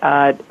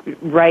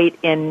write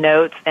in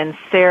notes, and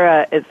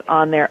Sarah is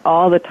on there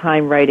all the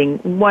time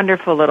writing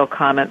wonderful little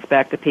comments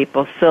back to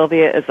people.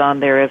 Sylvia is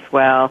on there as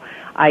well.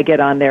 I get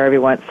on there every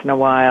once in a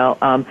while.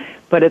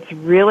 But it's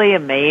really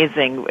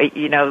amazing.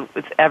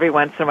 It's every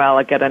once in a while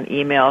I get an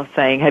email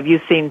saying, "Have you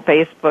seen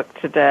Facebook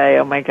today?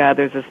 Oh my God,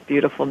 there's this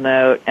beautiful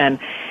note." And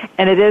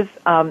it is,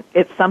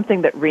 it's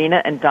something that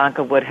Rena and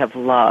Danka would have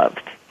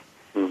loved.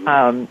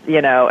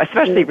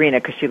 Especially Rena,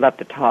 because she loved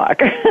to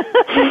talk.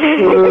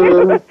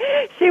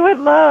 She would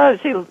love,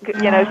 she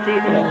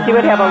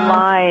would have a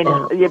line.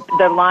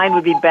 The line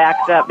would be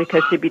backed up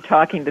because she'd be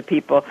talking to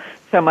people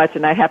so much,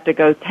 and I'd have to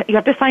go, you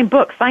have to sign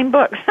books. Talking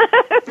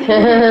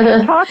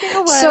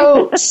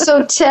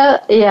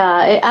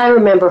away. I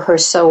remember her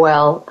so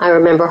well. I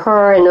remember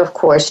her and, of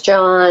course,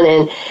 John,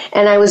 and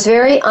I was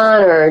very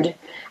honored.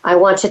 I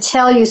want to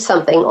tell you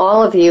something,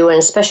 all of you, and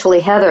especially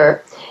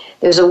Heather.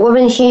 There's a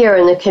woman here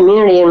in the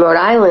community in Rhode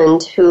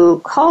Island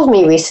who called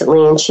me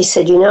recently, and she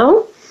said,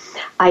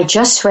 I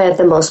just read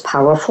the most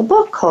powerful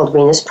book called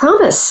Rena's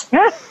Promise.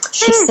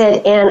 She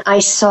said, and I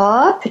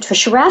saw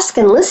Patricia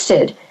Raskin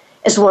listed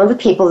as one of the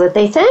people that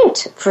they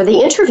thanked for the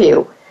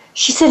interview.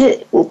 She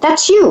said,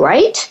 that's you,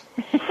 right?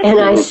 And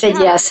I said,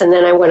 yes, and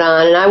then I went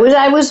on, and I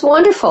was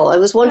wonderful. It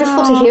was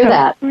wonderful to hear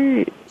that.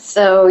 Sweet.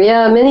 So,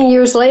 many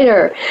years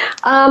later.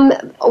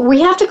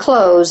 We have to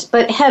close,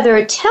 but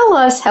Heather, tell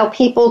us how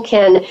people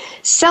can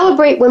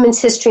celebrate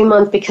Women's History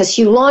Month, because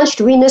you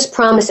launched Rena's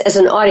Promise as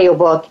an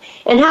audiobook,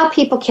 and how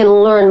people can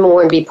learn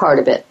more and be part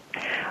of it.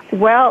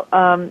 Well,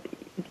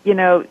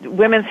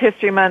 Women's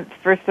History Month,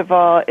 first of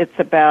all, it's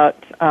about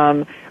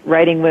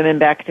writing women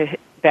back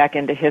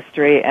into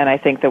history, and I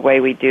think the way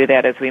we do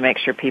that is we make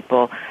sure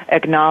people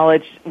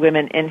acknowledge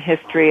women in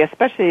history,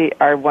 especially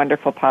our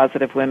wonderful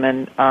positive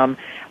women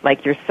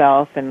like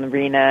yourself and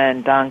Rena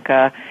and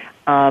Danka,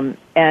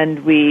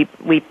 and we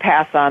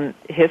pass on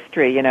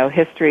history.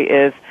 History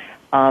is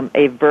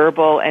a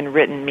verbal and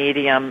written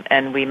medium,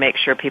 and we make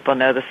sure people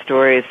know the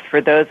stories. For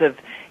those of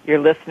your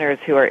listeners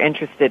who are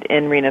interested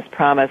in Rena's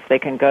Promise, they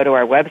can go to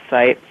our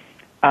website.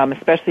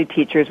 Especially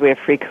teachers, we have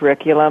free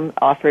curriculum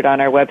offered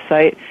on our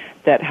website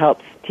that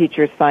helps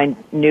teachers find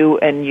new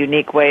and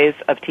unique ways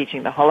of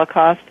teaching the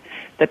Holocaust.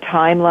 the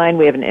timeline.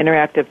 We have an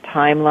interactive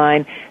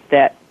timeline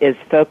that is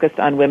focused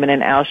on women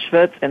in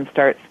Auschwitz and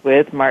starts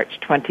with March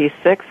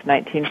 26,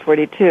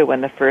 1942,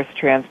 when the first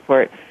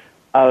transport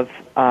of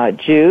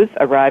Jews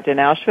arrived in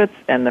Auschwitz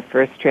and the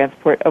first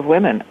transport of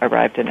women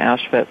arrived in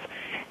Auschwitz.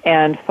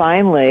 And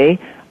finally,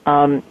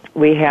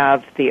 we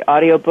have the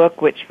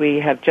audiobook, which we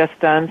have just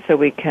done, so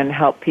we can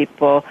help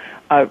people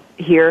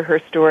hear her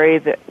story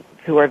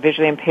who are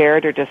visually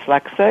impaired or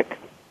dyslexic,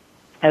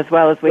 as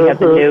well as we have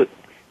the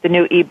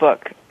new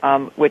ebook,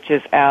 which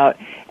is out,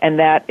 and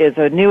that is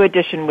a new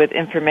edition with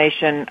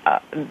information,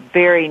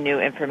 very new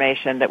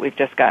information that we've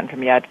just gotten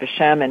from Yad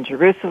Vashem in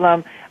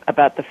Jerusalem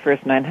about the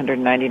first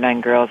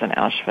 999 girls in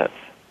Auschwitz.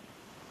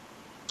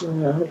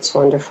 Oh, that's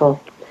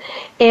wonderful.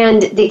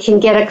 And they can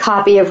get a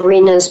copy of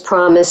Rena's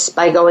Promise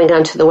by going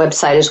onto the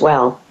website as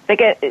well.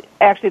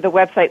 Actually, the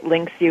website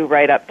links you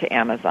right up to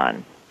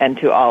Amazon and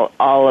to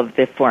all of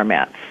the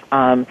formats.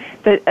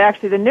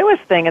 The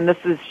newest thing, and this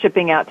is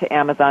shipping out to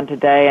Amazon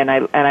today, and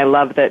I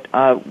love that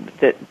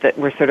that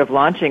we're sort of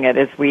launching it,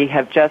 is we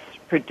have just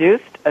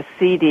produced a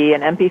CD,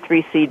 an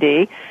MP3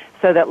 CD,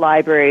 so that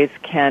libraries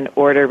can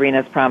order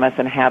Rena's Promise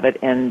and have it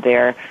in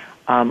their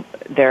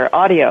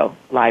audio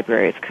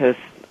libraries. Because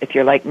if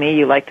you're like me,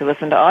 you like to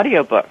listen to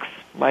audiobooks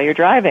while you're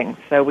driving.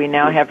 So we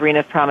now have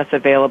Rena's Promise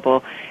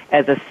available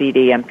as a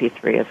CD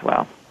MP3 as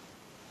well.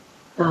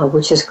 Oh,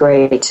 which is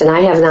great. And I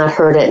have not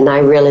heard it, and I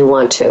really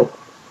want to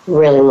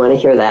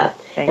hear that.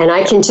 Thank and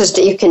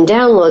you. You can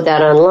download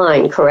that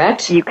online,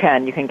 correct? You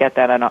can get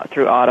that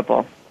through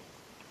Audible.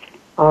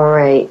 All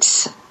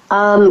right.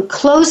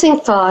 Closing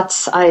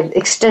thoughts. I've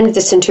extended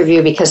this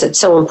interview because it's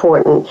so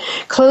important.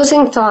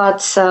 Closing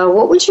thoughts.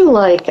 What would you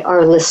like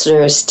our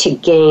listeners to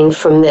gain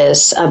from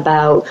this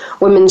about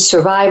women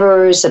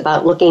survivors,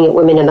 about looking at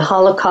women in the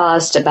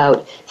Holocaust,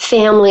 about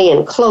family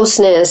and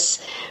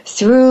closeness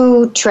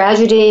through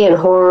tragedy and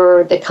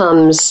horror that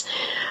comes,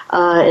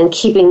 and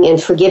keeping in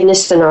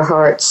forgiveness in our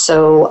hearts?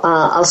 So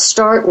I'll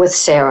start with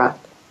Sarah.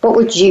 What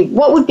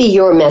would be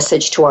your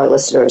message to our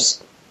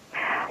listeners?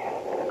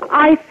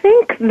 I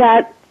think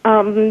that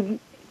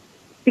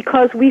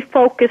because we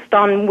focused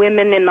on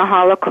women in the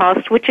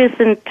Holocaust, which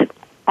isn't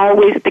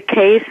always the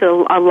case,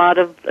 a lot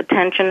of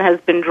attention has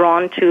been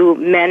drawn to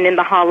men in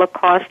the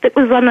Holocaust. It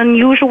was an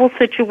unusual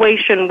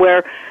situation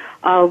where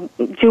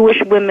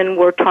Jewish women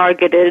were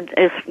targeted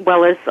as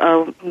well as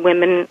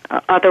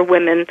other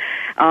women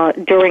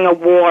during a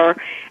war.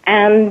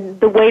 And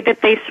the way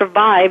that they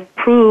survived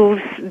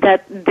proves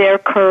that their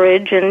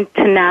courage and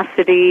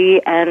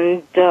tenacity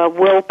and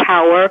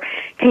willpower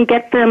can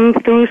get them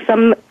through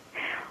some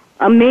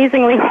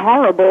amazingly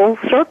horrible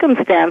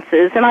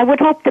circumstances. And I would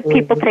hope that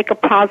people take a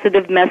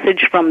positive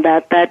message from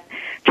that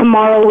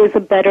tomorrow is a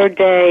better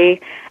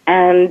day,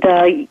 and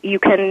you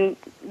can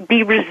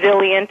be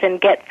resilient and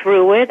get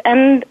through it,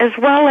 and as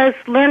well as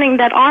learning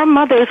that our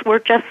mothers were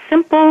just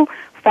simple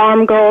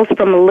farm girls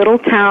from a little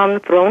town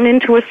thrown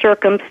into a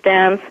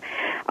circumstance,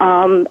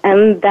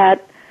 and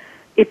that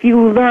if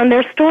you learn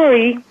their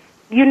story,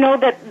 you know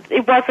that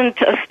it wasn't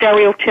a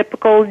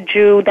stereotypical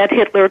Jew that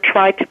Hitler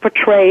tried to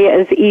portray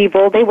as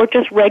evil. They were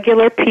just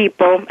regular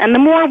people. And the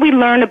more we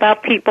learn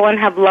about people and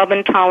have love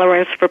and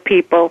tolerance for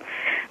people,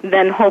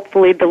 then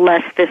hopefully the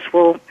less this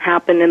will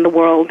happen in the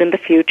world in the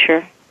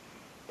future.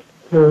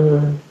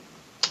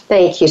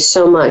 Thank you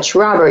so much.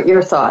 Robert,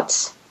 your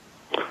thoughts?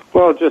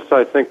 Well,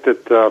 I think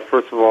that,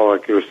 first of all,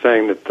 like you were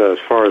saying, that as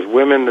far as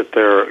women, that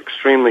they're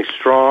extremely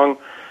strong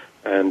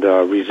and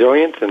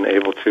resilient and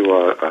able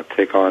to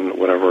take on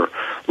whatever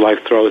life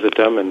throws at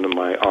them. And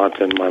my aunt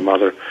and my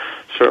mother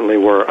certainly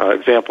were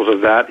examples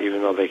of that,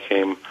 even though they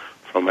came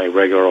from a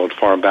regular old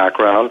farm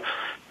background.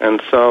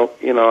 And so,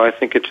 I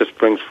think it just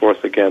brings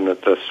forth again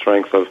that the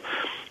strength of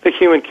the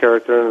human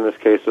character, and in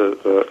this case,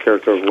 the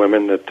character of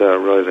women, that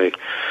really they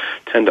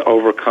tend to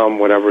overcome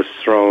whatever's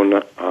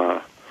thrown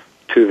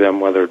to them,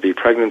 whether it be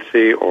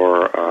pregnancy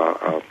or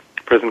a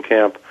prison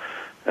camp.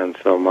 And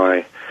so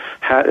my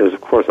hat is,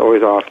 of course,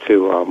 always off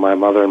to my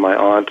mother and my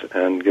aunt,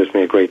 and gives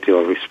me a great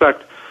deal of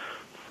respect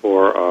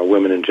for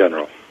women in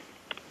general.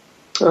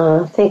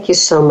 Thank you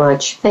so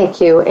much. Thank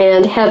you.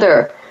 And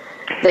Heather,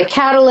 the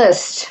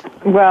catalyst.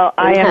 Well,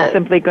 I am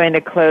simply going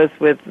to close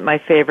with my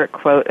favorite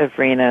quote of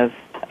Rena's.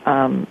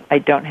 I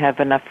don't have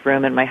enough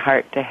room in my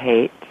heart to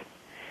hate.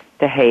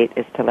 To hate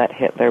is to let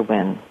Hitler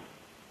win.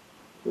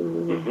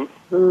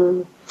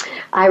 Mm-hmm.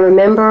 I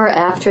remember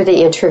after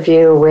the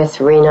interview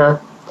with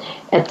Rena,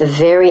 at the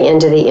very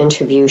end of the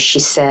interview, she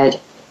said,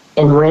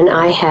 "And when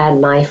I had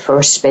my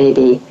first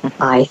baby,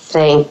 I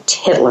thanked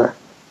Hitler."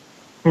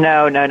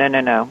 No,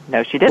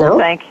 she didn't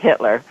thank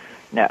Hitler.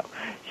 No.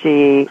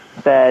 She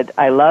said,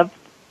 I love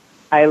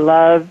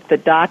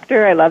the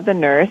doctor, I love the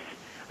nurse,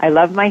 I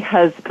love my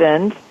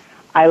husband,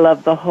 I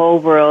love the whole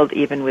world,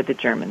 even with the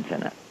Germans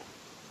in it.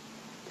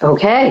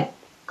 Okay.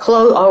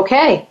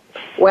 Okay.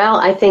 Well,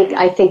 I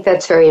think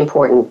that's very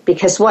important,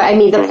 because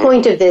the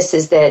point of this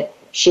is that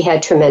she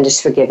had tremendous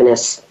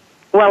forgiveness.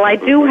 Well, I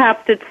do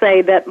have to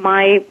say that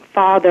my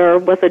father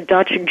was a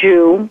Dutch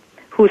Jew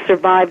who who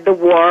survived the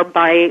war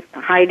by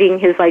hiding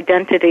his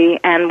identity.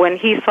 And when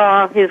he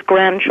saw his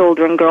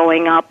grandchildren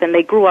growing up, and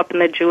they grew up in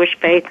the Jewish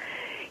faith,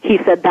 he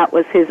said that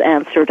was his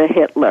answer to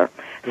Hitler.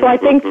 So I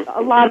think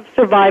a lot of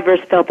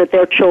survivors felt that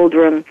their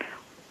children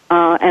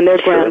and their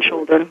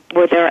grandchildren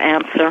were their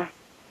answer.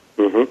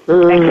 And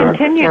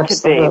continue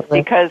Absolutely. to be,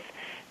 because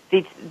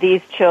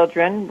these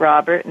children,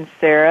 Robert and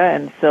Sarah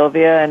and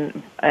Sylvia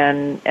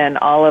and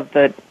all of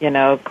the,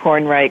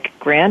 Kornreich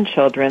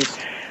grandchildren,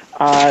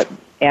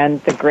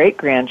 and the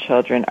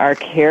great-grandchildren are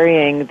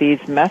carrying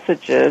these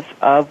messages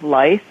of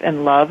life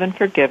and love and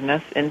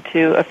forgiveness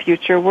into a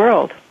future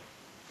world.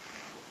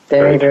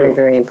 Very, very,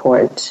 very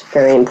important.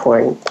 Very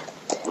important.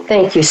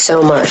 Thank you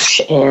so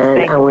much.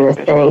 And I want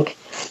to thank,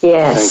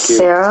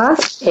 Sarah,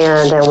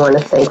 and I want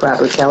to thank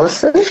Robert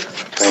Jellison,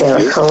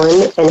 Sarah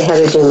Cohen, and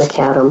Heather D.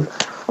 McAdam.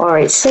 All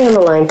right, stay on the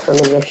line for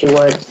me if you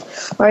would.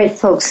 All right,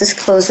 folks, this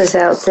closes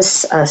out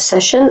this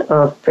session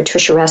of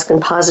Patricia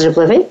Raskin Positive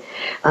Living.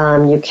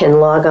 You can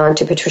log on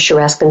to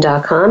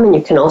patriciaraskin.com, and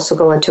you can also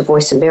go on to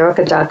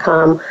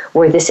voiceamerica.com,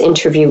 where this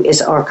interview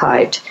is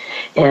archived.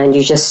 And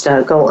you just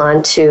go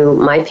on to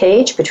my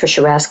page,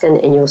 Patricia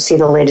Raskin, and you'll see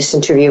the latest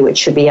interview. It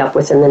should be up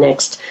within the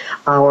next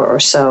hour or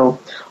so.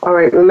 All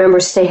right, remember,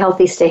 stay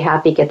healthy, stay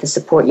happy, get the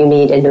support you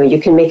need, and know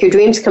you can make your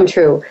dreams come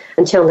true.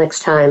 Until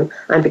next time,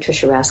 I'm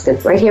Patricia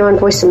Raskin, right here on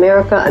Voice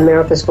America,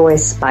 America's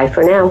Voice. Bye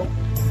for now.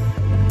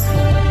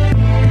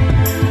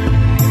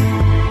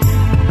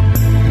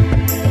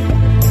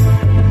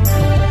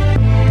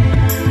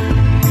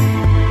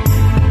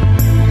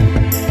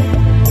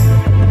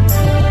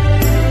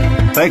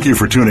 Thank you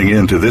for tuning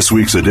in to this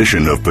week's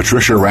edition of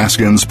Patricia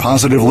Raskin's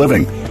Positive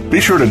Living.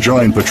 Be sure to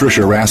join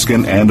Patricia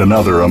Raskin and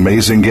another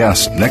amazing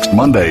guest next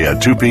Monday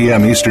at 2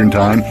 p.m. Eastern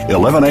Time,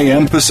 11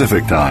 a.m.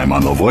 Pacific Time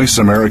on the Voice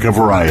America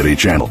Variety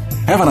Channel.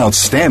 Have an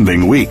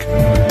outstanding week.